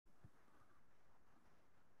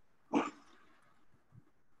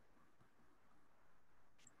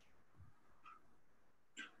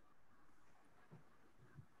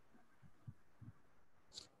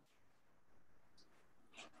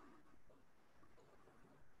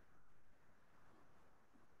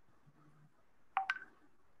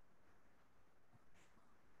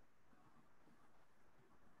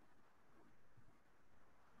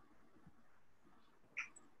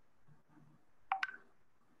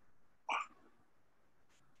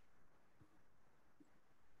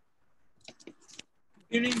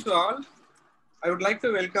Good evening to all. I would like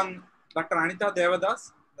to welcome Dr. Anitha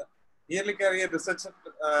Devadoss, the Yearly Career Researcher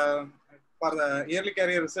for the Yearly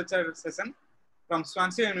Career Researcher session from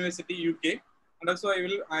Swansea University, UK. And also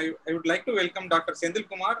I would like to welcome Dr. Sendil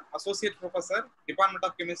Kumar, Associate Professor, Department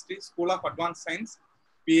of Chemistry, School of Advanced Science,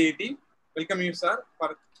 PAT. Welcome you, sir.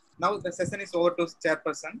 For now, the session is over to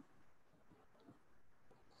Chairperson.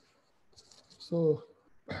 So,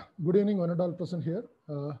 good evening, one and all present here.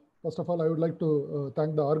 First of all, I would like to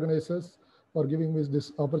thank the organizers for giving me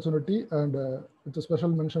this opportunity, and it's a special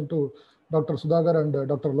mention to Dr. Sudhakar and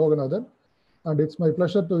Dr. Loganathan. And it's my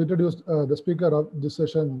pleasure to introduce the speaker of this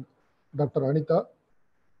session, Dr. Anitha.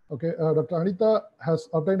 Okay, Dr. Anitha has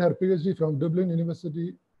obtained her PhD from Dublin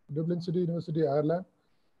City University, Ireland.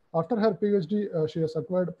 After her PhD, she has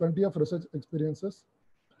acquired plenty of research experiences.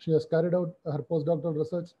 She has carried out her postdoctoral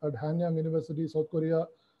research at Hanyang University, South Korea,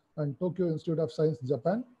 and Tokyo Institute of Science,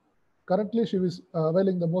 Japan. Currently, she is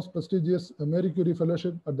availing the most prestigious Marie Curie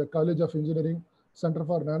Fellowship at the College of Engineering Center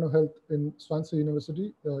for Nano Health in Swansea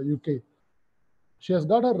University, UK. She has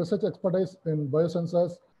got her research expertise in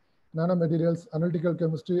biosensors, nanomaterials, analytical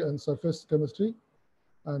chemistry, and surface chemistry.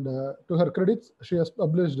 And to her credits, she has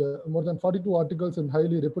published more than 42 articles in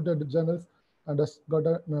highly reputed journals and has got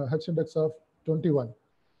a H index of 21.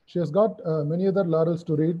 She has got many other laurels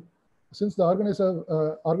to read. Since the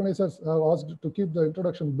organizers have asked to keep the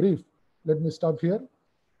introduction brief, let me stop here.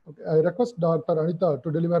 Okay, I request Dr. Anitha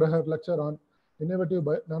to deliver her lecture on innovative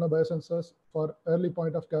nanobiosensors for early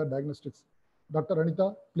point-of-care diagnostics. Dr.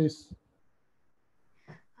 Anitha, please.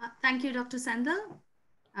 Thank you, Dr. Sendil.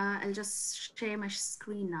 I'll just share my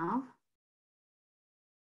screen now.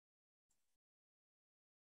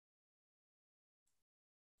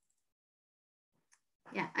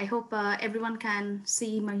 Yeah, I hope everyone can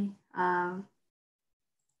see my.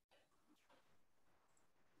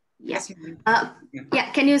 Yes.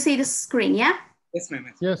 Yeah, can you see the screen? Yeah. Yes, ma'am.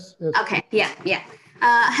 Yes. Okay. Yeah.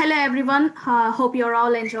 Hello, everyone. Hope you're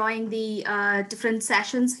all enjoying the different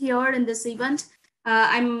sessions here in this event.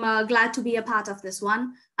 I'm glad to be a part of this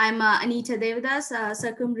one. I'm Anitha Devadoss,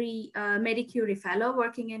 Circumary Marie Curie Fellow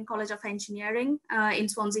working in College of Engineering in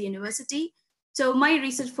Swansea University. So my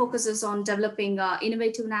research focuses on developing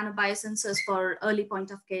innovative nanobiosensors for early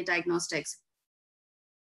point-of-care diagnostics.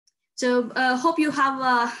 So hope you have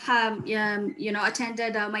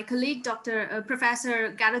attended my colleague,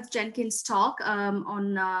 Professor Gareth Jenkins' talk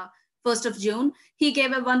on 1st of June. He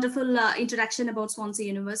gave a wonderful introduction about Swansea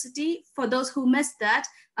University. For those who missed that,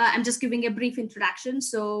 I'm just giving a brief introduction.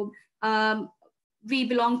 So we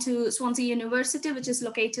belong to Swansea University, which is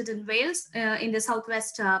located in Wales, in the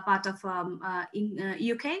southwest part of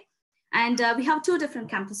UK. And we have two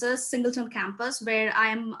different campuses, Singleton campus, where I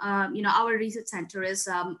am, our research center is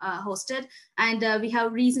hosted. And we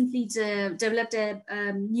have recently developed a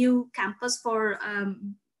new campus for,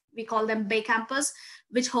 we call them Bay Campus,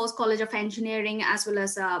 which hosts College of Engineering as well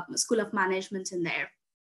as School of Management in there.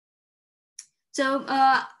 So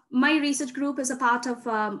my research group is a part of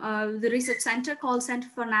the research center called Center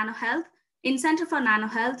for Nano Health. In Center for Nano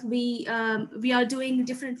Health, we are doing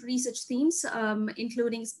different research themes,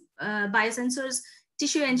 including biosensors,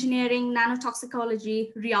 tissue engineering,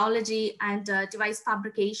 nanotoxicology, rheology, and device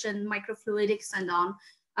fabrication, microfluidics, and on.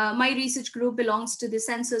 My research group belongs to the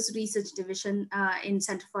Sensors Research Division in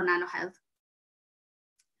Center for Nano Health.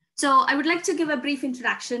 So I would like to give a brief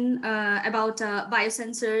introduction about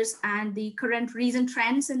biosensors and the current recent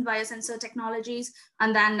trends in biosensor technologies,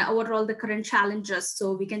 and then what are all the current challenges.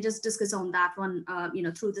 So we can just discuss on that one,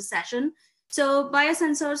 through the session. So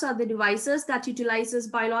biosensors are the devices that utilizes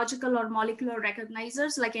biological or molecular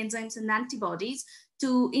recognizers like enzymes and antibodies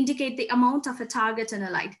to indicate the amount of a target in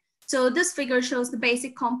a light. So this figure shows the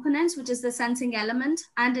basic components, which is the sensing element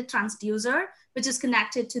and a transducer, which is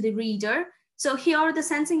connected to the reader. So here the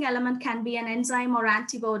sensing element can be an enzyme or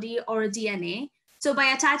antibody or a DNA. So by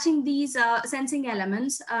attaching these sensing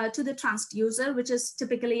elements to the transducer, which is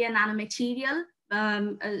typically a nanomaterial,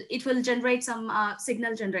 it will generate some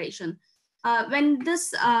signal generation. When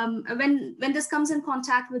this comes in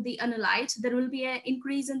contact with the analyte, there will be an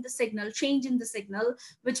increase in the signal, change in the signal,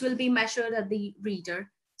 which will be measured at the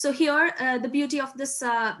reader. So here, the beauty of this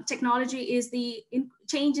technology is the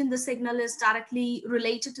change in the signal is directly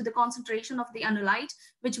related to the concentration of the analyte,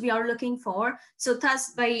 which we are looking for. So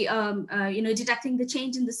thus, by detecting the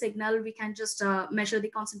change in the signal, we can just measure the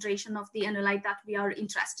concentration of the analyte that we are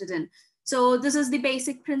interested in. So this is the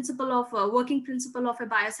basic principle of working principle of a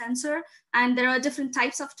biosensor. And there are different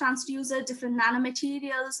types of transducer, different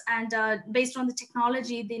nanomaterials, and based on the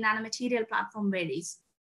technology, the nanomaterial platform varies.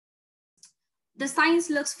 The science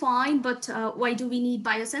looks fine, but why do we need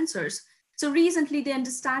biosensors? So recently, the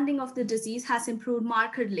understanding of the disease has improved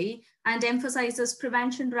markedly and emphasizes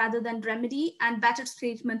prevention rather than remedy and better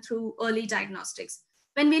treatment through early diagnostics.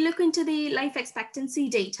 When we look into the life expectancy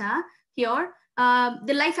data here,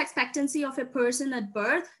 the life expectancy of a person at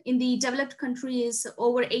birth in the developed country is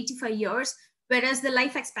over 85 years, whereas the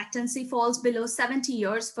life expectancy falls below 70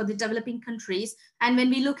 years for the developing countries. And when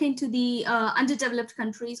we look into the underdeveloped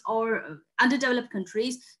countries,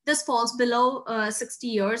 this falls below 60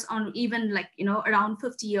 years, or even like, around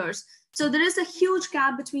 50 years. So there is a huge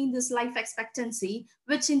gap between this life expectancy,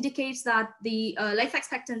 which indicates that the life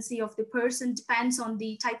expectancy of the person depends on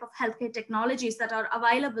the type of healthcare technologies that are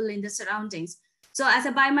available in the surroundings. So as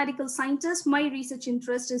a biomedical scientist, my research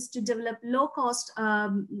interest is to develop low-cost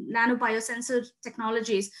nanobiosensor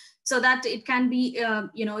technologies so that it can be,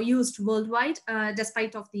 used worldwide,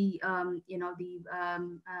 despite of the,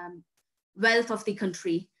 wealth of the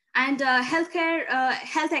country. And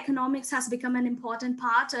health economics has become an important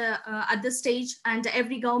part at this stage, and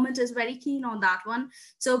every government is very keen on that one.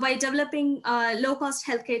 So by developing low-cost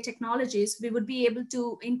healthcare technologies, we would be able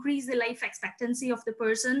to increase the life expectancy of the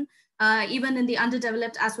person, even in the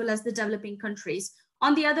underdeveloped as well as the developing countries.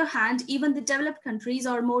 On the other hand, even the developed countries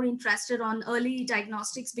are more interested on early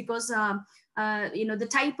diagnostics because the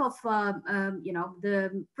type of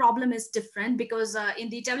the problem is different, because in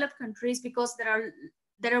the developed countries, because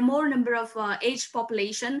there are more number of aged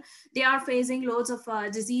population, they are facing loads of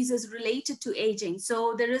diseases related to aging.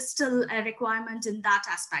 So there is still a requirement in that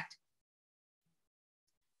aspect.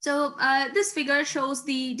 So this figure shows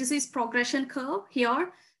the disease progression curve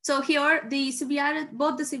here. So here,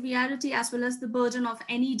 both the severity as well as the burden of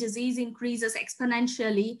any disease increases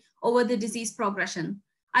exponentially over the disease progression.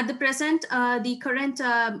 At the present, the current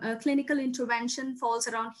clinical intervention falls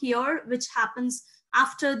around here, which happens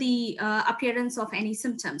after the appearance of any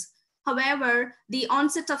symptoms. However, the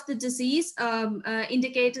onset of the disease,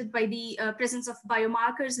 indicated by the presence of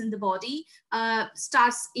biomarkers in the body,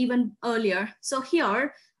 starts even earlier. So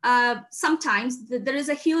here, sometimes there is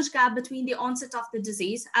a huge gap between the onset of the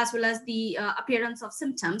disease as well as the appearance of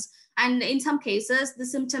symptoms. And in some cases, the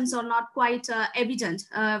symptoms are not quite evident,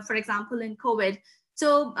 for example, in COVID.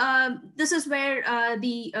 So this is where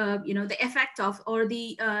the effect of, or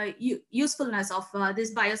the usefulness of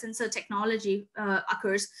this biosensor technology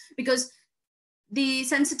occurs, because the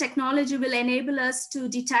sensor technology will enable us to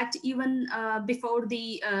detect even before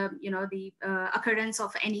the occurrence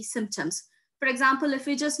of any symptoms. For example, if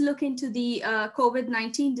we just look into the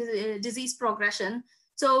COVID-19 disease progression,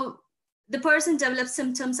 so the person develops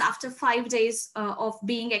symptoms after 5 days of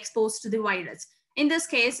being exposed to the virus. In this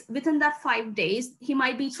case, within that 5 days, he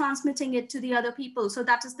might be transmitting it to the other people. So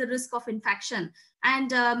that is the risk of infection.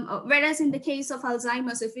 And whereas in the case of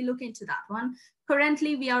Alzheimer's, if we look into that one,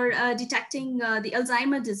 currently we are detecting the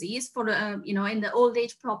Alzheimer disease for, in the old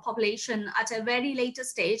age population at a very later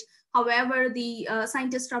stage. However, the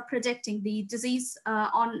scientists are predicting the disease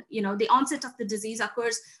the onset of the disease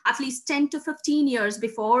occurs at least 10 to 15 years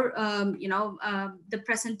before, the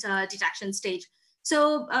present detection stage.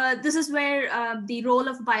 So this is where the role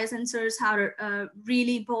of biosensors are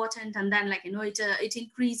really important, and then it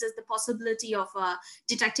increases the possibility of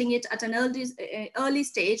detecting it at an early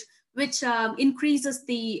stage, which increases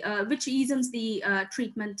the which eases the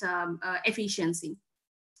treatment efficiency.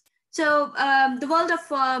 So the world of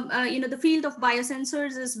the field of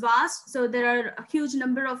biosensors is vast. So there are a huge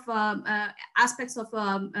number of aspects of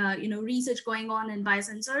research going on in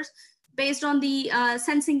biosensors. Based on the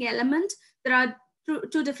sensing element, there are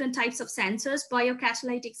two different types of sensors: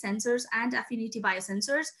 biocatalytic sensors and affinity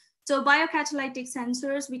biosensors. So biocatalytic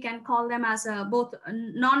sensors, we can call them as both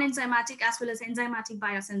non-enzymatic as well as enzymatic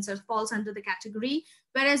biosensors, falls under the category.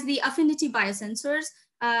 Whereas the affinity biosensors,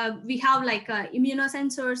 we have like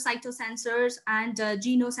immunosensors, cytosensors, and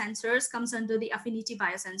genosensors comes under the affinity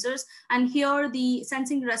biosensors. And here the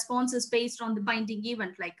sensing response is based on the binding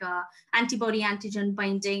event, like antibody antigen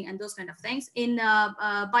binding and those kind of things. In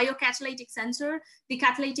biocatalytic sensor, the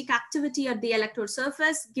catalytic activity at the electrode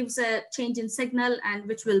surface gives a change in signal, and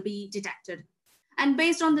which will be detected. And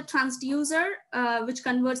based on the transducer, which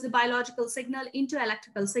converts the biological signal into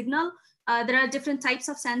electrical signal, there are different types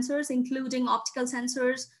of sensors, including optical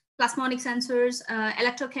sensors, plasmonic sensors,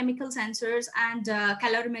 electrochemical sensors, and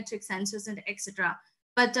calorimetric sensors, and etc.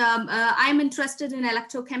 But I'm interested in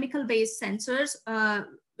electrochemical based sensors,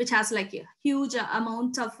 which has like a huge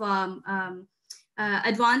amount of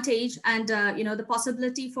advantage, and the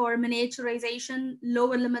possibility for miniaturization,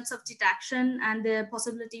 lower limits of detection, and the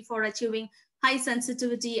possibility for achieving high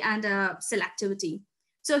sensitivity and selectivity.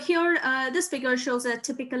 So here, this figure shows a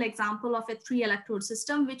typical example of a 3-electrode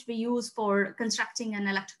system, which we use for constructing an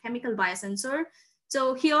electrochemical biosensor.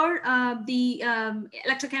 So here, the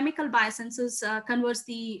electrochemical biosensors converts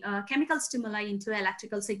the chemical stimuli into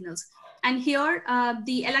electrical signals. And here,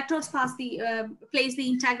 the electrodes plays the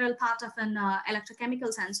integral part of an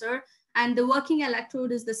electrochemical sensor. And the working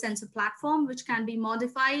electrode is the sensor platform, which can be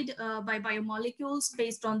modified by biomolecules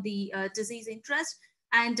based on the disease interest.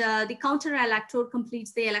 And the counter electrode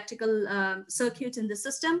completes the electrical circuit in the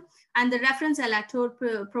system. And the reference electrode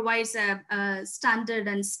provides a standard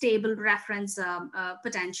and stable reference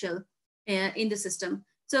potential in the system.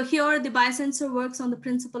 So here the biosensor works on the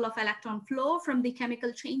principle of electron flow from the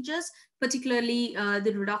chemical changes, particularly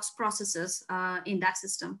the redox processes in that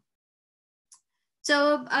system.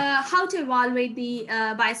 So how to evaluate the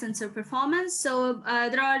biosensor performance? So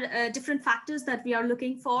there are different factors that we are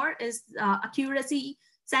looking for is accuracy,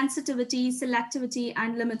 sensitivity, selectivity,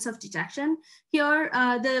 and limits of detection. Here,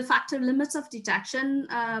 the factor limits of detection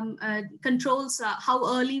controls how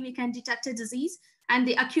early we can detect a disease, and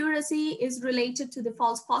the accuracy is related to the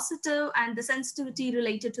false positive and the sensitivity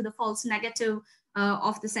related to the false negative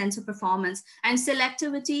of the sensor performance. And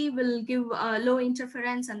selectivity will give low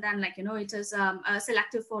interference, and then it is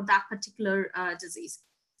selective for that particular disease.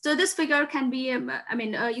 So this figure can be,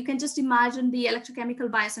 you can just imagine the electrochemical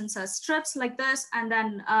biosensor strips like this, and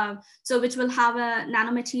then, which will have a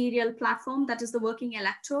nanomaterial platform that is the working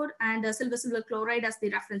electrode, and silver chloride as the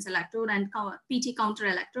reference electrode, and PT counter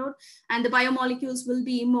electrode. And the biomolecules will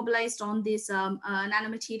be immobilized on this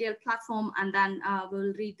nanomaterial platform, and then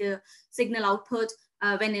we'll read the signal output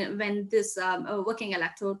when this working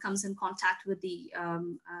electrode comes in contact with the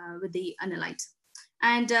analyte.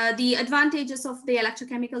 And the advantages of the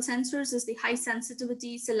electrochemical sensors is the high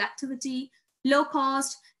sensitivity, selectivity, low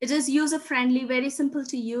cost. It is user-friendly, very simple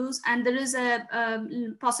to use, and there is a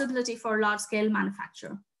possibility for large-scale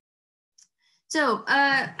manufacture. So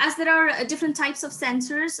as there are different types of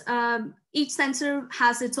sensors, each sensor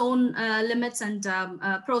has its own limits and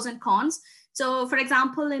pros and cons. So for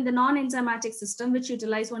example, in the non-enzymatic system, which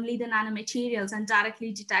utilize only the nanomaterials and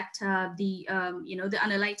directly detect the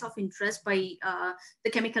analyte of interest by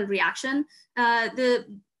the chemical reaction,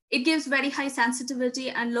 it gives very high sensitivity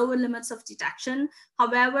and lower limits of detection.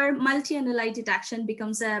 However, multi-analyte detection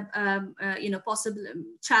becomes a possible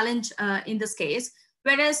challenge in this case.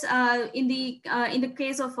 Whereas in the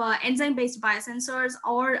case of enzyme-based biosensors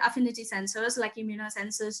or affinity sensors like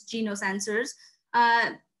immunosensors, genosensors,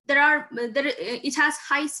 it has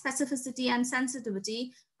high specificity and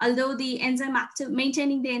sensitivity, although the enzyme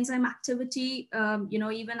maintaining the enzyme activity,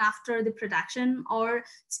 even after the production, or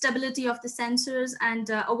stability of the sensors and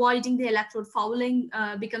avoiding the electrode fouling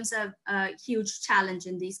becomes a huge challenge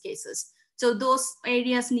in these cases. So those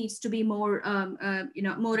areas needs to be more,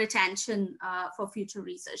 more attention for future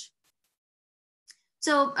research.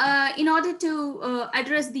 So in order to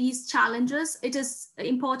address these challenges, it is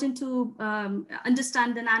important to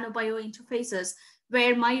understand the nanobio interfaces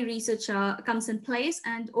where my research comes in place.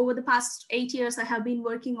 And over the past 8 years, I have been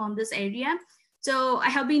working on this area. So I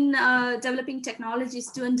have been developing technologies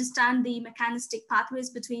to understand the mechanistic pathways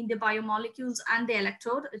between the biomolecules and the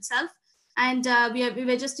electrode itself. And we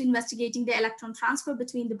were just investigating the electron transfer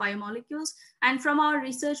between the biomolecules. And from our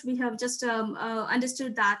research, we have just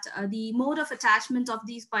understood that the mode of attachment of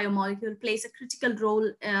these biomolecules plays a critical role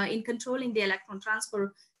in controlling the electron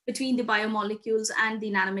transfer between the biomolecules and the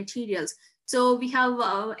nanomaterials. So we have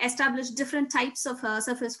established different types of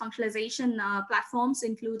surface functionalization platforms,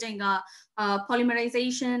 including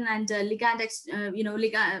polymerization and ligand,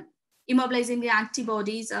 immobilizing the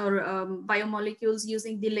antibodies or biomolecules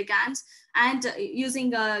using the ligands, and using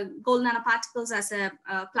gold nanoparticles as a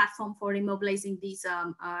platform for immobilizing these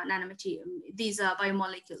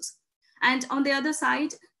biomolecules. And on the other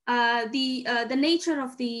side, the nature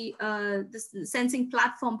of the sensing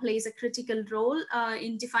platform plays a critical role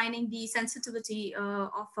in defining the sensitivity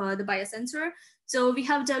of the biosensor. So we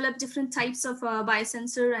have developed different types of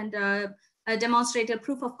biosensor and demonstrated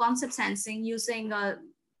proof of concept sensing using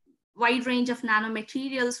wide range of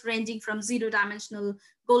nanomaterials ranging from 0-dimensional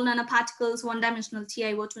gold nanoparticles, 1-dimensional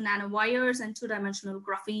TiO2 nanowires, and 2-dimensional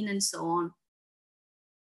graphene, and so on.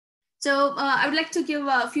 So I would like to give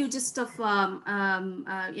a few gist of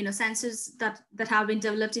sensors that have been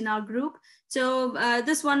developed in our group. So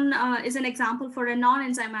this one is an example for a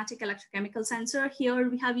non-enzymatic electrochemical sensor. Here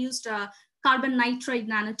we have used carbon nitride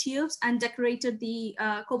nanotubes and decorated the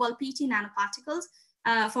cobalt PT nanoparticles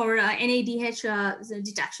for NADH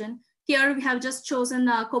detection. Here we have just chosen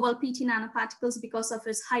cobalt PT nanoparticles because of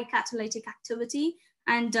its high catalytic activity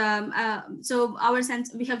And so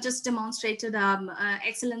we have just demonstrated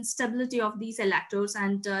excellent stability of these electrodes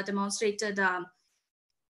and demonstrated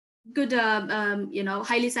good,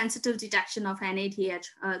 highly sensitive detection of NADH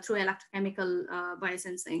through electrochemical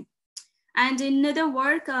biosensing. And in other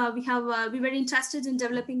work, we were interested in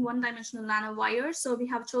developing one-dimensional nanowires. So we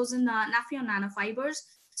have chosen Nafion nanofibers.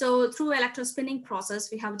 So through electrospinning process,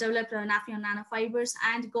 we have developed Nafion nanofibers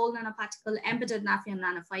and gold nanoparticle embedded Nafion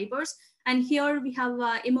nanofibers. And here we have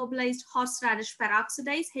immobilized horseradish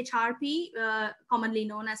peroxidase, HRP, commonly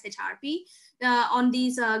known as HRP, on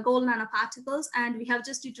these gold nanoparticles. And we have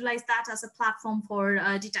just utilized that as a platform for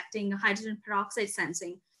detecting hydrogen peroxide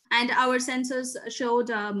sensing. And our sensors showed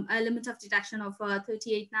a limit of detection of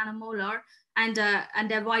 38 nanomolar and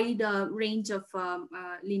a wide range of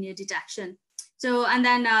linear detection. So, and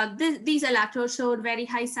then these electrodes showed very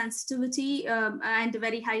high sensitivity and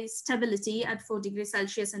very high stability at 4 degrees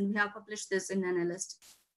Celsius, and we have published this in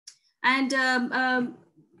Analyst. And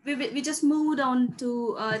we just moved on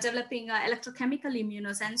to developing an electrochemical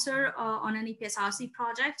immunosensor on an EPSRC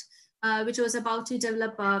project, which was about to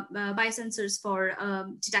develop biosensors for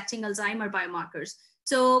detecting Alzheimer biomarkers.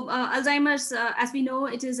 So Alzheimer's, as we know,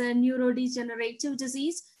 it is a neurodegenerative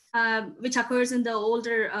disease, which occurs in the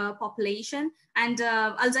older population. And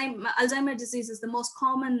Alzheimer's disease is the most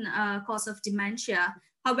common cause of dementia.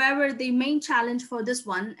 However, the main challenge for this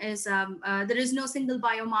one is there is no single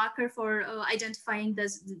biomarker for identifying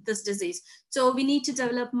this disease. So we need to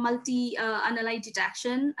develop multi-analyte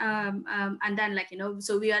detection. And then,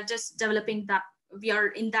 so we are just developing that. We are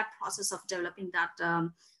in that process of developing that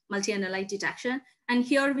multi-analyte detection. And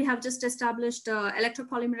here we have just established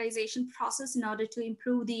electropolymerization process in order to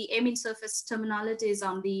improve the amine surface terminalities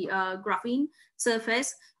on the graphene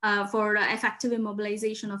surface for effective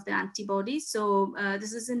immobilization of the antibodies. So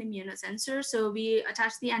this is an immunosensor. So we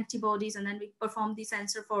attach the antibodies and then we perform the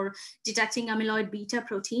sensor for detecting amyloid beta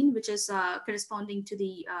protein, which is corresponding to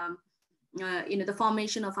the the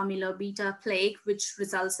formation of amyloid beta plaque, which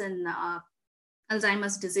results in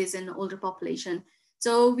Alzheimer's disease in older population.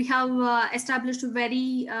 So we have established a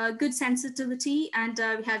very good sensitivity, and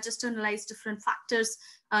we have just analyzed different factors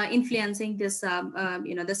influencing this,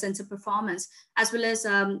 the sensor performance, as well as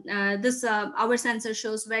our sensor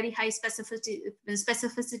shows very high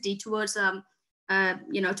specificity towards,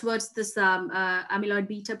 towards this amyloid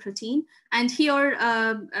beta protein. And here,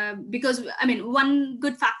 because one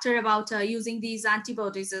good factor about using these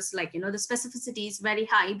antibodies is the specificity is very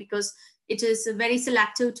high because it is very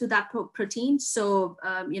selective to that protein, so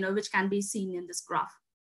which can be seen in this graph.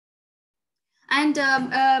 And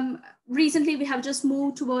recently, we have just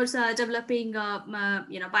moved towards developing,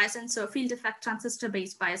 biosensor field effect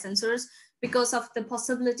transistor-based biosensors because of the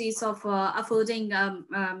possibilities of affording,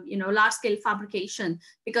 large-scale fabrication,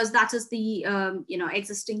 because that is the,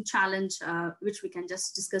 existing challenge, which we can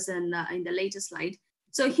just discuss in the later slide.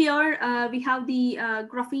 So here we have the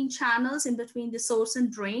graphene channels in between the source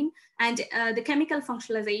and drain, and the chemical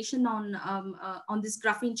functionalization on this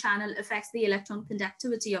graphene channel affects the electron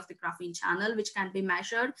conductivity of the graphene channel, which can be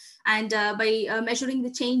measured. And by measuring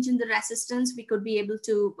the change in the resistance, we could be able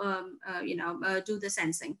to, do the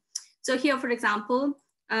sensing. So here, for example,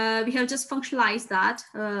 we have just functionalized that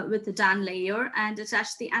with the DAN layer and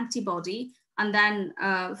attached the antibody, and then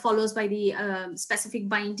follows by the specific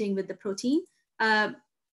binding with the protein.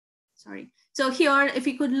 So here, if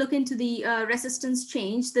we could look into the resistance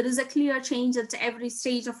change, there is a clear change at every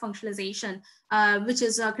stage of functionalization, which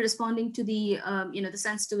is corresponding to the, the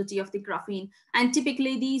sensitivity of the graphene. And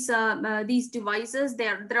typically these devices,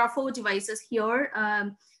 there are 4 devices here.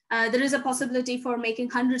 There is a possibility for making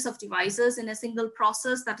hundreds of devices in a single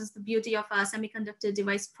process. That is the beauty of semiconductor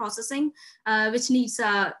device processing, which needs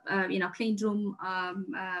clean room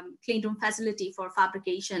facility for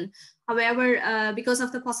fabrication. However, because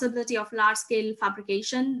of the possibility of large-scale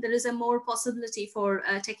fabrication, there is a more possibility for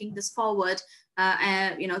taking this forward,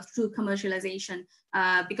 through commercialization,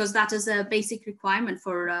 because that is a basic requirement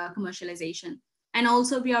for commercialization. And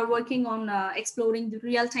also we are working on exploring the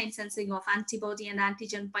real-time sensing of antibody and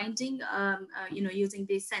antigen binding, using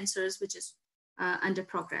these sensors, which is under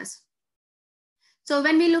progress. So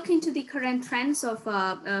when we look into the current trends of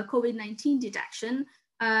COVID-19 detection,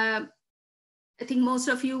 I think most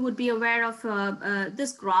of you would be aware of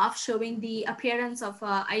this graph showing the appearance of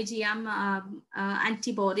IgM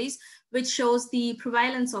antibodies, which shows the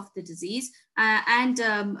prevalence of the disease, and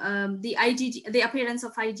the appearance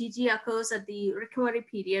of IgG occurs at the recovery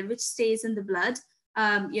period, which stays in the blood,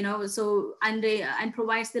 and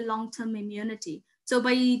provides the long-term immunity. So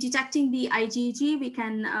by detecting the IgG, we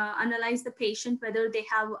can analyze the patient, whether they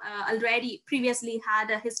have already previously had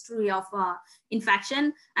a history of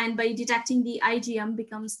infection. And by detecting the IgM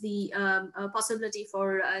becomes the possibility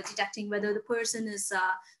for detecting whether the person is,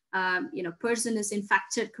 person is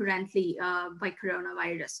infected currently by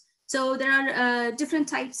coronavirus. So there are different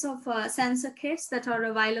types of sensor kits that are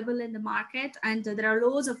available in the market, and there are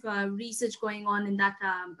loads of research going on in that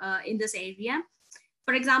in this area.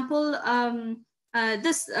 For example,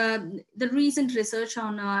 the recent research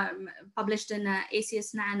on published in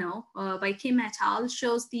ACS Nano by Kim et al.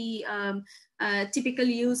 Shows the typical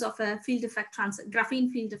use of a field effect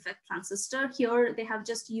graphene field effect transistor. Here they have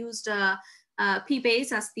just used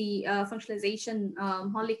P-base as the functionalization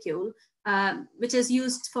molecule, which is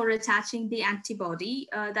used for attaching the antibody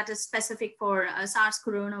that is specific for SARS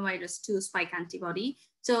coronavirus 2 spike antibody.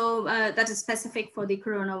 So that is specific for the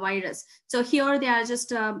coronavirus. So here they are just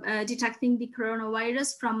detecting the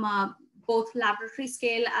coronavirus from both laboratory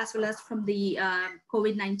scale as well as from the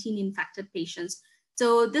COVID-19 infected patients.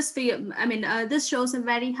 So this, this shows a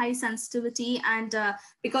very high sensitivity, and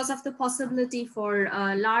because of the possibility for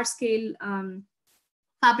large scale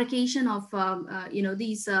fabrication of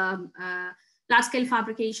these large scale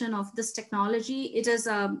fabrication of this technology, it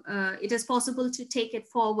is possible to take it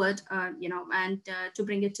forward, and to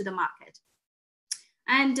bring it to the market.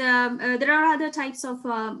 And there are other types of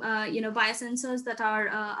biosensors that are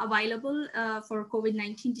available for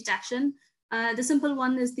COVID-19 detection. The simple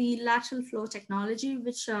one is the lateral flow technology,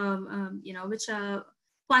 which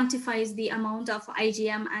quantifies the amount of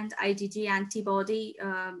IgM and IgG antibody,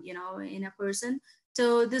 in a person.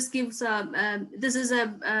 So this gives this is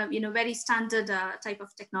a very standard type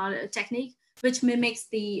of technique which mimics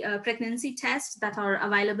the pregnancy tests that are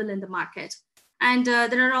available in the market. And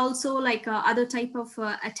there are also like other type of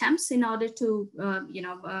attempts in order to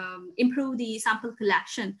improve the sample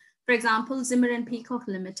collection. For example, Zimmer and Peacock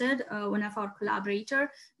Limited, one of our collaborator,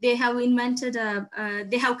 they have invented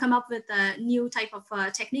they have come up with a new type of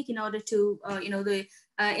technique in order to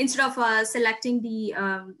instead of selecting the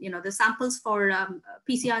the samples for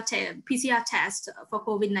PCR test for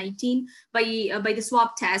COVID-19 by the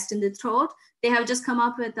swab test in the throat, they have just come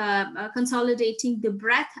up with consolidating the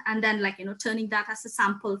breath and then turning that as a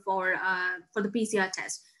sample for the PCR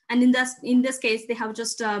test. And in this case, they have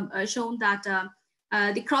just shown that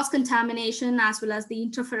the cross contamination as well as the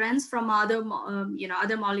interference from other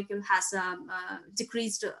other molecule has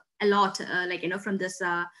decreased a lot, from this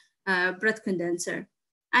breath condenser.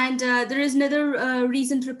 And there is another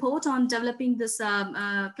recent report on developing this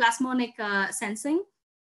plasmonic sensing.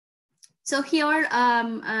 So here,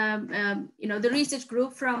 the research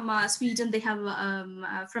group from Sweden, they have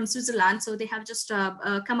from Switzerland, so they have just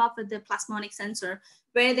come up with the plasmonic sensor,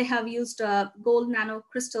 where they have used gold nano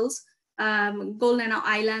crystals, gold nano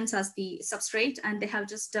islands as the substrate, and they have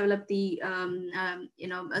just developed the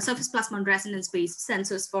surface plasmon resonance based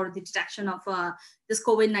sensors for the detection of this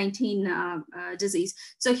COVID-19 disease.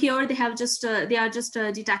 So here they have just they are just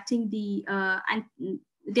detecting the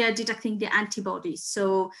antibodies.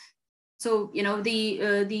 So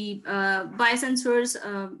the biosensors,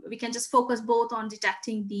 we can just focus both on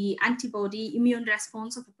detecting the antibody immune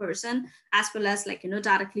response of a person, as well as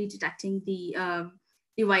directly detecting the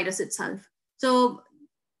virus itself. So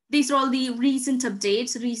these are all the recent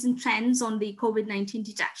updates, recent trends on the COVID-19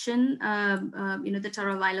 detection, that are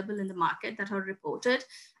available in the market, that are reported.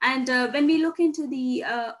 And when we look into the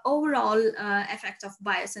overall effect of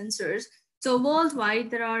biosensors, so worldwide,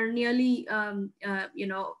 there are nearly,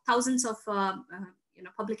 thousands of,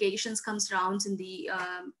 publications comes around in the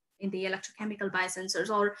electrochemical biosensors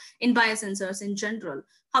or in biosensors in general.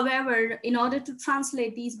 However, in order to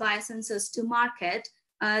translate these biosensors to market,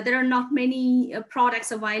 there are not many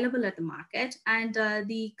products available at the market, and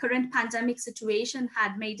the current pandemic situation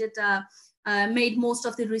had made it made most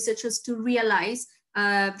of the researchers to realize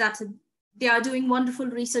that they are doing wonderful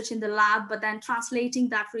research in the lab, but then translating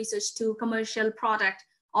that research to commercial product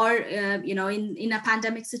or in a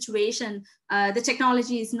pandemic situation, the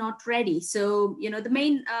technology is not ready. So the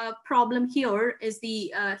main problem here is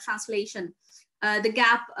the translation. The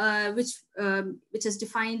gap, which is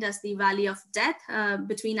defined as the valley of death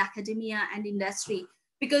between academia and industry,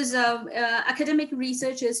 because academic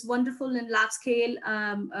research is wonderful in lab scale,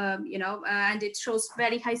 and it shows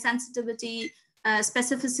very high sensitivity,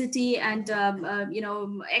 specificity, and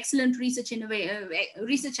excellent research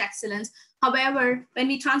research excellence. However, when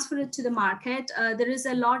we transfer it to the market, there is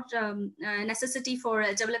a lot necessity for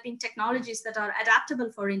developing technologies that are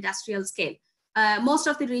adaptable for industrial scale. most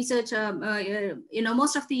of the research,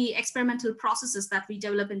 most of the experimental processes that we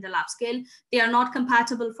develop in the lab scale, they are not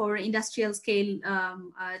compatible for industrial scale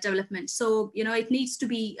development. So, it needs to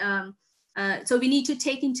be, so we need to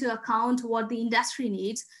take into account what the industry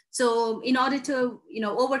needs. So in order to,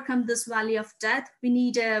 overcome this valley of death, we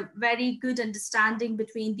need a very good understanding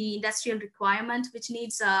between the industrial requirement, which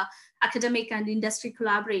needs academic and industry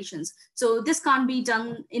collaborations. So this can't be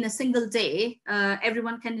done in a single day.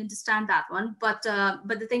 Everyone can understand that one. But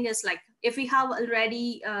the thing is, like, if we have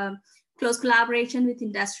already close collaboration with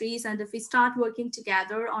industries, and if we start working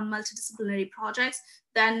together on multidisciplinary projects,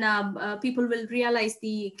 then people will realize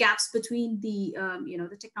the gaps between the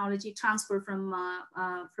the technology transfer from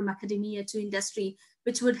academia to industry,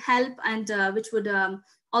 which would help and which would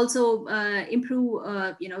also improve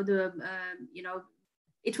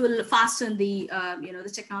it will fasten the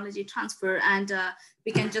the technology transfer, and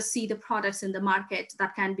we can just see the products in the market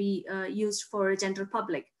that can be used for general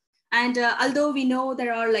public. And although we know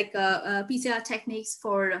there are like PCR techniques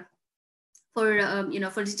for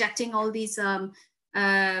detecting all these for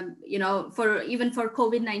even for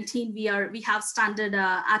COVID-19, we have standard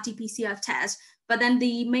RT-PCR test. But then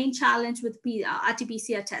the main challenge with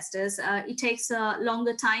RT-PCR test is it takes a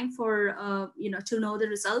longer time for to know the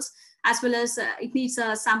results, as well as it needs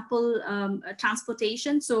a sample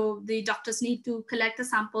transportation. So the doctors need to collect the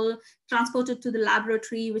sample, transport it to the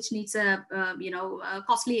laboratory, which needs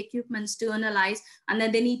costly equipments to analyze, and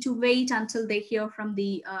then they need to wait until they hear from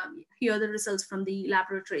the results from the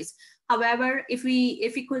laboratories. However, if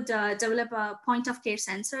we could develop a point of care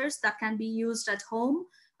sensors that can be used at home,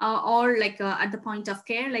 or like at the point of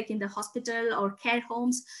care, like in the hospital or care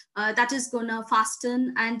homes, that is gonna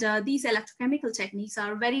fasten. And these electrochemical techniques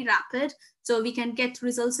are very rapid, so we can get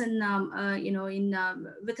results in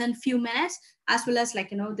within few minutes, as well as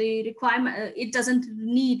the requirement. It doesn't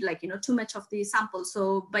need too much of the sample.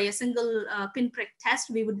 So by a single pinprick test,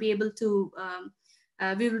 we would be able to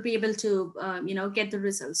get the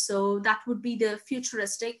results. So that would be the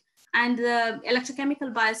futuristic. And the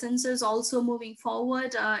electrochemical biosensors also moving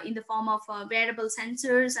forward in the form of wearable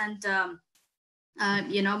sensors and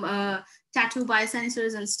tattoo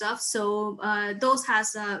biosensors and stuff. So those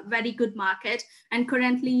has a very good market. And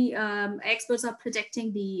currently experts are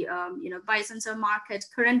predicting the biosensor market,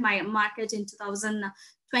 current market in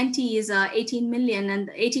 2020 is 18 billion,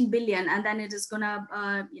 and then it is gonna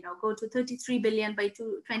go to 33 billion by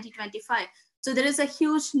 2025. So there is a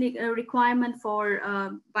huge requirement for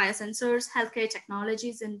biosensors, healthcare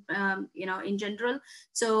technologies, in in general.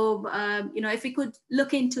 So if we could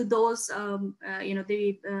look into those,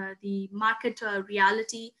 the market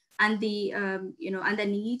reality and the and the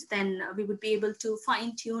need, then we would be able to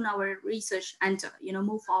fine tune our research and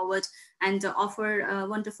move forward and offer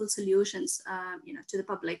wonderful solutions to the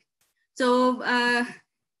public. So.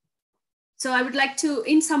 So I would like to,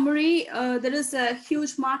 in summary, there is a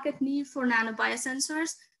huge market need for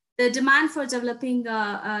nanobiosensors. The demand for developing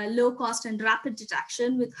low cost and rapid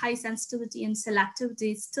detection with high sensitivity and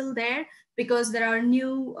selectivity is still there, because there are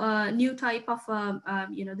new type of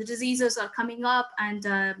the diseases are coming up, and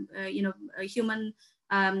human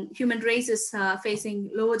race is facing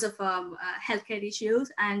loads of healthcare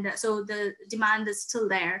issues, and so the demand is still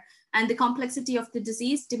there. And the complexity of the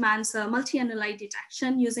disease demands multi-analyte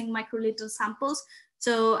detection using microliter samples.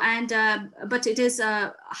 So, but it is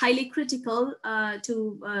highly critical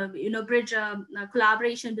to bridge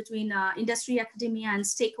collaboration between industry, academia, and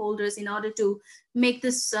stakeholders in order to make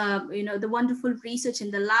this the wonderful research in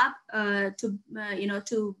the lab to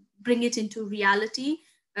bring it into reality.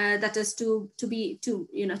 That is to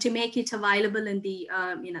make it available in the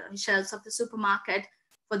shelves of the supermarket,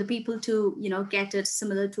 for the people to get it,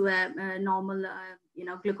 similar to a normal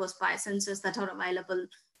glucose biosensors that are available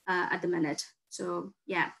at the minute. So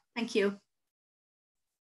yeah, thank you.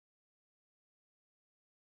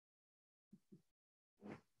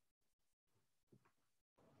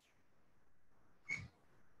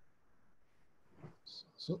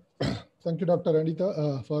 So thank you, Dr.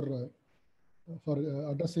 Anitha, for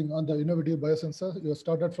addressing on the innovative biosensors. You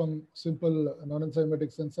started from simple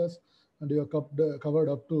non-enzymatic sensors, and you have covered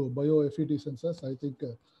up to bio-FET sensors. I think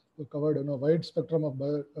you covered a wide spectrum of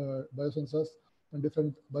biosensors and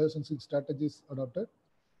different biosensing strategies adopted.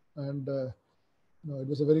 And it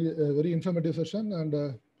was a very informative session,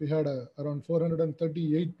 and we had around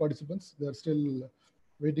 438 participants. They are still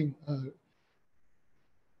waiting.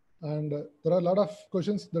 And there are a lot of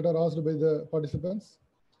questions that are asked by the participants.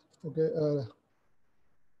 Okay,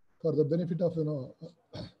 for the benefit of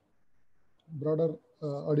broader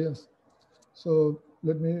audience. So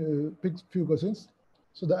let me pick few questions.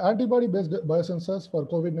 So the antibody-based biosensors for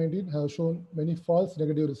COVID-19 have shown many false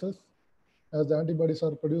negative results, as the antibodies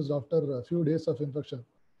are produced after a few days of infection.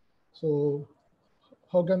 So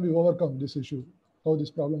how can we overcome this issue? How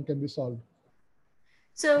this problem can be solved?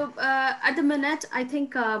 So at the minute, I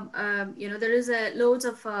think there is loads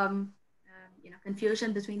of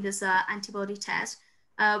confusion between this antibody test.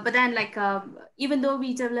 But then, even though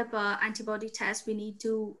we develop antibody tests, we need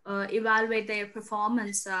to evaluate their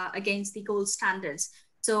performance against the gold standards.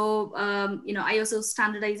 So ISO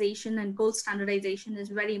standardization and gold standardization is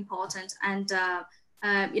very important, and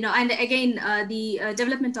and again, the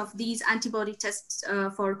development of these antibody tests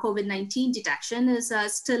for COVID-19 detection is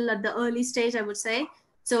still at the early stage, I would say.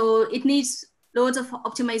 So it needs loads of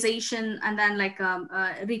optimization, and then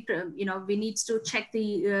we need to check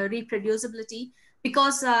the reproducibility,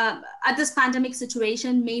 because at this pandemic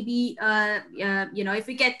situation, maybe if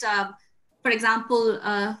we get for example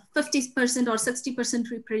 50% or 60%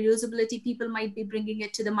 reproducibility, people might be bringing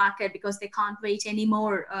it to the market because they can't wait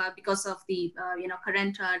anymore because of the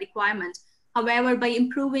current requirement. However, by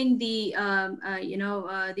improving the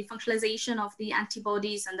the functionalization of the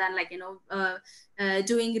antibodies, and then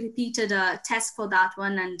doing repeated tests for that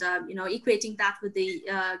one, and equating that with the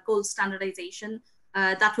gold standardization,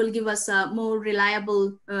 that will give us more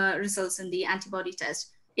reliable results in the antibody test.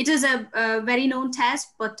 It is a very known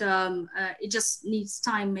test, but it just needs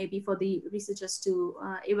time maybe for the researchers to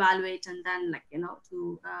evaluate, and then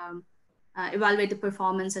evaluate the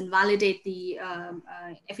performance and validate the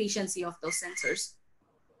efficiency of those sensors.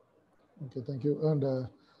 Okay, thank you. And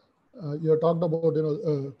you talked about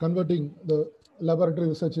converting the laboratory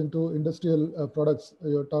research into industrial products.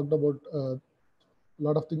 You talked about a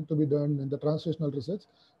lot of things to be done in the translational research,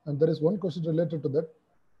 and there is one question related to that.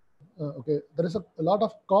 Okay, there is a lot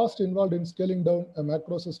of cost involved in scaling down a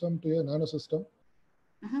macro system to a nano system.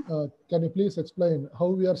 Can you please explain how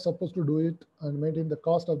we are supposed to do it and maintain the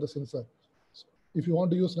cost of the sensor? If you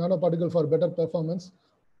want to use nanoparticle for better performance,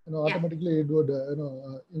 automatically it would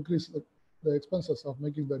increase the expenses of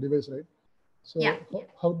making the device, right? So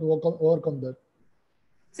how to overcome that?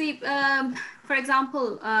 See, for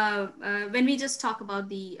example, when we just talk about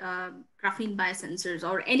the graphene biosensors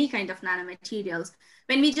or any kind of nanomaterials,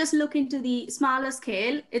 when we just look into the smaller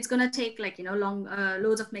scale, it's going to take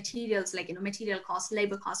loads of materials, material cost,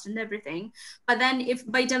 labor cost, and everything. But then if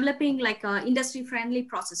by developing industry friendly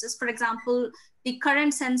processes, for example, the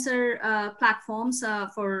current sensor platforms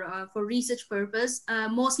for research purpose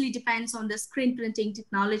mostly depends on the screen printing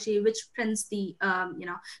technology, which prints the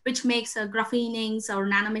which makes graphene inks or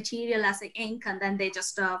nanomaterial as an ink, and then they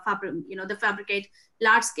just they fabricate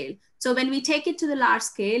large scale. So when we take it to the large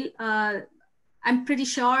scale, I'm pretty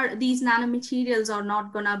sure these nanomaterials are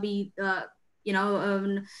not gonna be I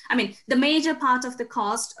mean, the major part of the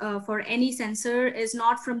cost for any sensor is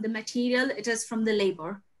not from the material, it is from the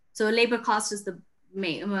labor. So labor cost is the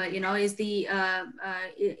main, is the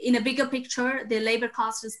in a bigger picture, the labor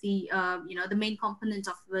cost is the the main component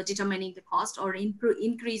of determining the cost or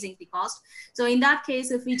increasing the cost. So in that case,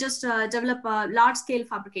 if we just develop large scale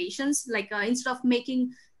fabrications, instead of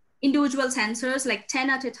making individual sensors 10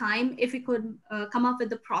 at a time, if we could come up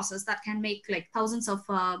with a process that can make thousands of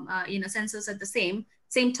sensors at the same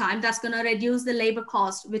time, that's going to reduce the labor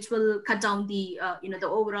cost, which will cut down the the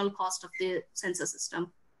overall cost of the sensor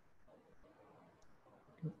system.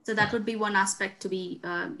 So that would be one aspect to be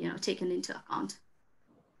taken into account.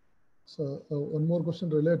 So one more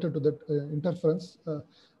question related to that interference. The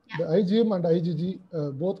IgM and IgG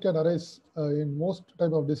both can arise in most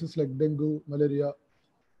type of disease like dengue, malaria.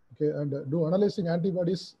 Okay, and do analyzing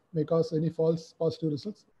antibodies may cause any false positive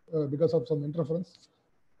results because of some interference?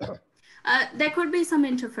 There could be some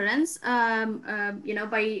interference,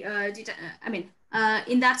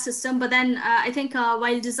 in that system. But then I think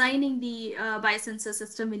while designing the biosensor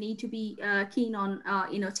system, we need to be keen on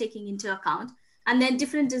taking into account. And then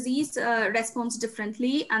different disease responds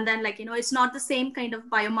differently, and then it's not the same kind of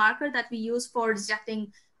biomarker that we use for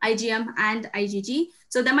detecting IgM and IgG.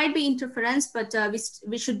 So there might be interference, but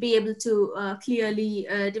we should be able to clearly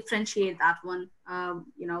differentiate that one,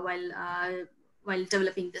 while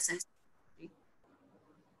developing the sensor.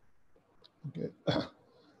 Okay.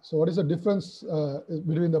 So what is the difference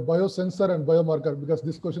between the biosensor and biomarker? Because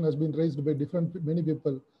this question has been raised by many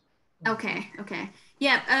people. Okay.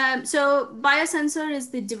 Yeah. So biosensor is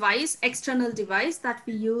the device, external device that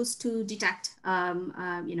we use to detect,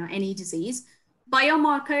 any disease.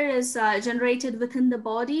 Biomarker is generated within the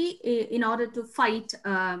body in order to fight,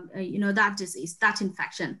 that disease, that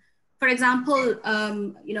infection. For example,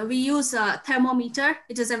 we use a thermometer.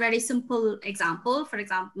 It is a very simple example. For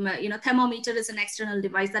example, thermometer is an external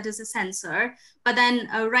device that is a sensor, but then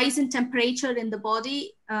a rise in temperature in the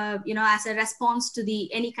body, as a response to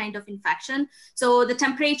any kind of infection. So the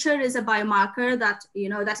temperature is a biomarker that,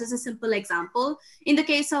 that is a simple example. In the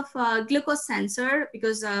case of glucose sensor,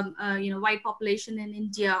 because, wide population in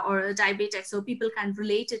India or diabetic, so people can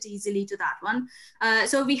relate it easily to that one.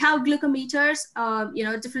 So we have glucometers,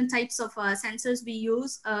 different types of sensors we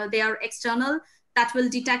use. They are external that will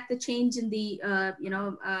detect the change in the,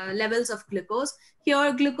 levels of glucose.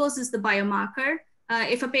 Here, glucose is the biomarker.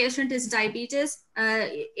 If a patient is diabetes,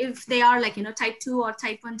 if they are type 2 or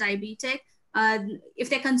type 1 diabetic, if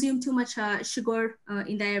they consume too much sugar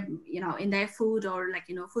in their food or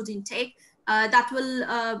food intake, that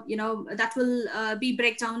will be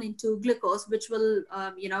breakdown into glucose, which will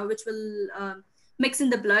mix in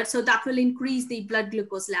the blood. So that will increase the blood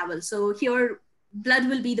glucose level. So here, blood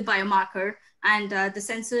will be the biomarker, and the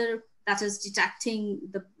sensor that is detecting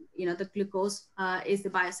the glucose is the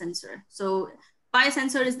biosensor. So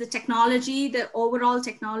biosensor is the technology, the overall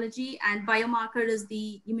technology, and biomarker is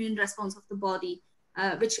the immune response of the body,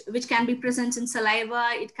 which can be present in saliva.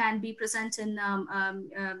 It can be present in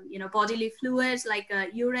bodily fluids like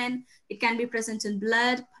urine. It can be present in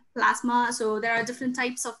blood, plasma. So there are different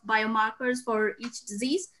types of biomarkers for each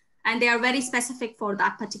disease, and they are very specific for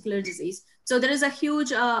that particular disease. So there is a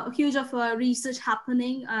huge research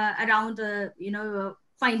happening around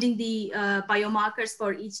finding the biomarkers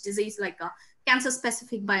for each disease, like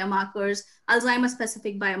cancer-specific biomarkers,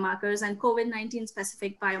 Alzheimer-specific biomarkers, and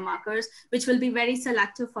COVID-19-specific biomarkers, which will be very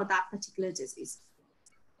selective for that particular disease.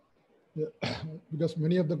 Yeah, because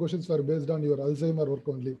many of the questions were based on your Alzheimer work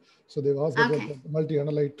only. So they've asked about the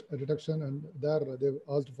multi-analyte detection, and there they've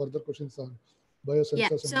asked further questions on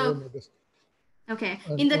biosensors and biomarkers. Okay.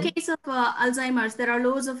 In the case of Alzheimer's, there are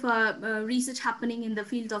loads of research happening in the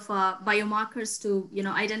field of biomarkers to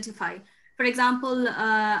identify. For example,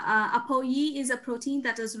 ApoE is a protein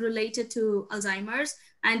that is related to Alzheimer's,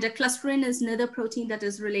 and clusterin is another protein that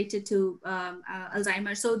is related to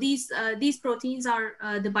Alzheimer's. So these proteins are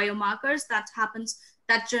the biomarkers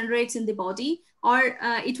that generates in the body, or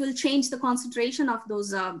it will change the concentration of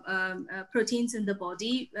those proteins in the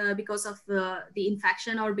body because of the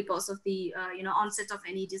infection or because of the onset of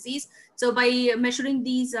any disease. So by measuring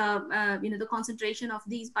these, the concentration of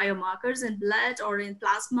these biomarkers in blood or in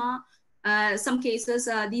plasma, some cases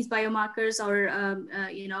these biomarkers are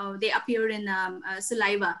they appear in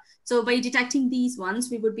saliva. So by detecting these ones,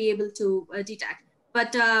 we would be able to detect.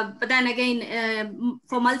 But then again,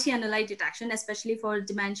 for multi-analyte detection, especially for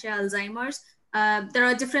dementia, Alzheimer's, there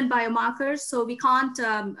are different biomarkers. So we can't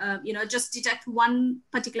just detect one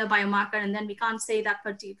particular biomarker and then we can't say that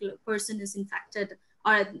particular person is infected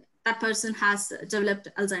or that person has developed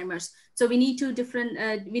Alzheimer's. So we need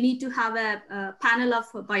to have a panel of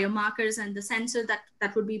biomarkers and the sensor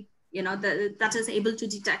that would be, that is able to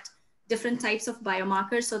detect different types of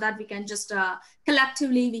biomarkers, so that we can just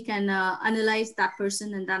collectively, we can analyze that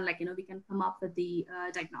person, and then we can come up with the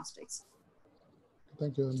diagnostics.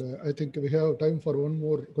 Thank you. And I think we have time for one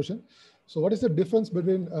more question. So what is the difference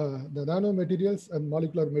between the nanomaterials and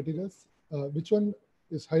molecular materials? Which one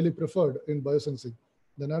is highly preferred in biosensing?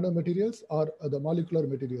 The nanomaterials or the molecular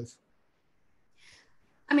materials?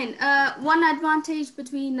 I mean, one advantage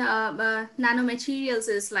between nanomaterials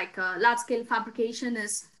is large-scale fabrication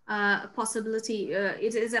is a possibility.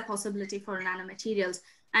 It is a possibility for nanomaterials,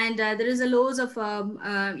 and there is a loads of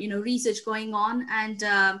research going on, and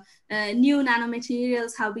new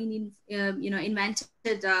nanomaterials have been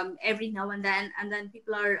invented every now and then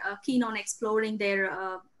people are keen on exploring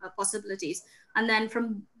their possibilities. And then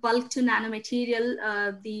from bulk to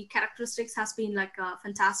nanomaterial, the characteristics has been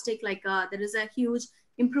fantastic. There is a huge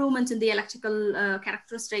improvement in the electrical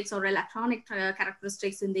characteristics or electronic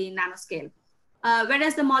characteristics in the nanoscale.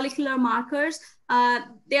 Whereas the molecular markers,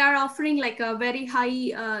 they are offering a very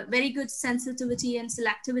high, very good sensitivity and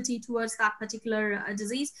selectivity towards that particular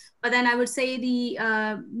disease. But then I would say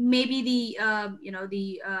maybe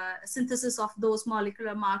the synthesis of those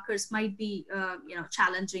molecular markers might be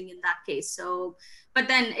challenging in that case. So, but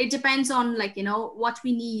then it depends on what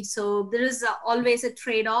we need. So there is always a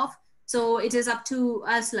trade-off. So it is up to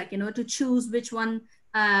us to choose which one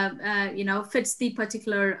fits the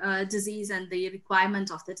particular disease and the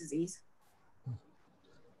requirement of the disease.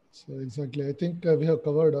 So exactly, I think we have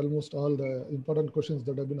covered almost all the important questions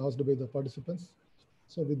that have been asked by the participants.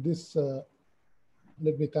 So with this,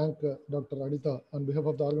 let me thank Dr. Anitha on behalf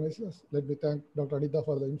of the organizers. Let me thank Dr. Anitha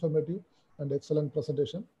for the informative and excellent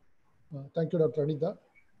presentation. Thank you, Dr. Anitha.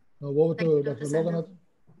 Now over to Dr. Loganathan.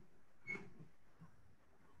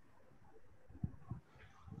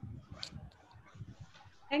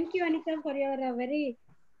 Thank you, Anitha, for your very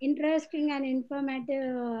interesting and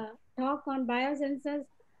informative talk on biosensors.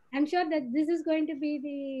 I'm sure that this is going to be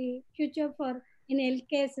the future for in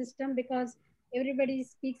healthcare system, because everybody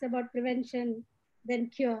speaks about prevention then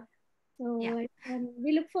cure. So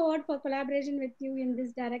we look forward for collaboration with you in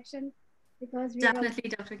this direction, because we definitely,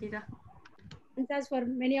 Dr. Geeta. Answers for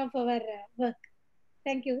many of our work.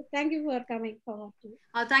 Thank you. Thank you for coming forward.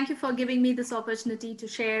 Thank you for giving me this opportunity to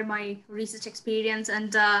share my research experience.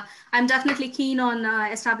 And I'm definitely keen on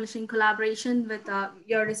establishing collaboration with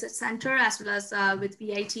your research center as well as with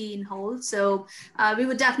VIT in whole. So we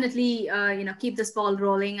would definitely keep this ball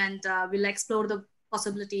rolling, and we'll explore the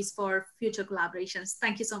possibilities for future collaborations.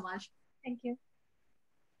 Thank you so much. Thank you.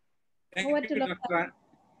 Thank you, Dr.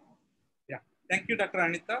 Thank you, Dr.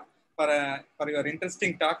 Anitha, for your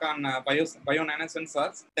interesting talk on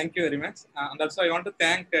bio-nanosensors. Thank you very much. And also, I want to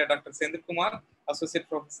thank Dr. Sendra Kumar, Associate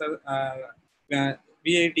Professor,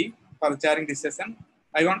 VIT, for chairing this session.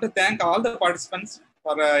 I want to thank all the participants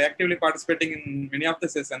for actively participating in many of the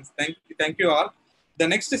sessions. Thank you all. The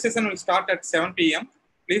next session will start at 7 p.m.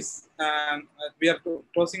 Please, we are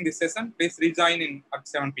closing this session. Please rejoin at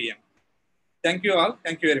 7 p.m. Thank you all.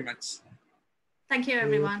 Thank you very much. Thank you,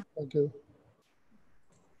 everyone. Thank you.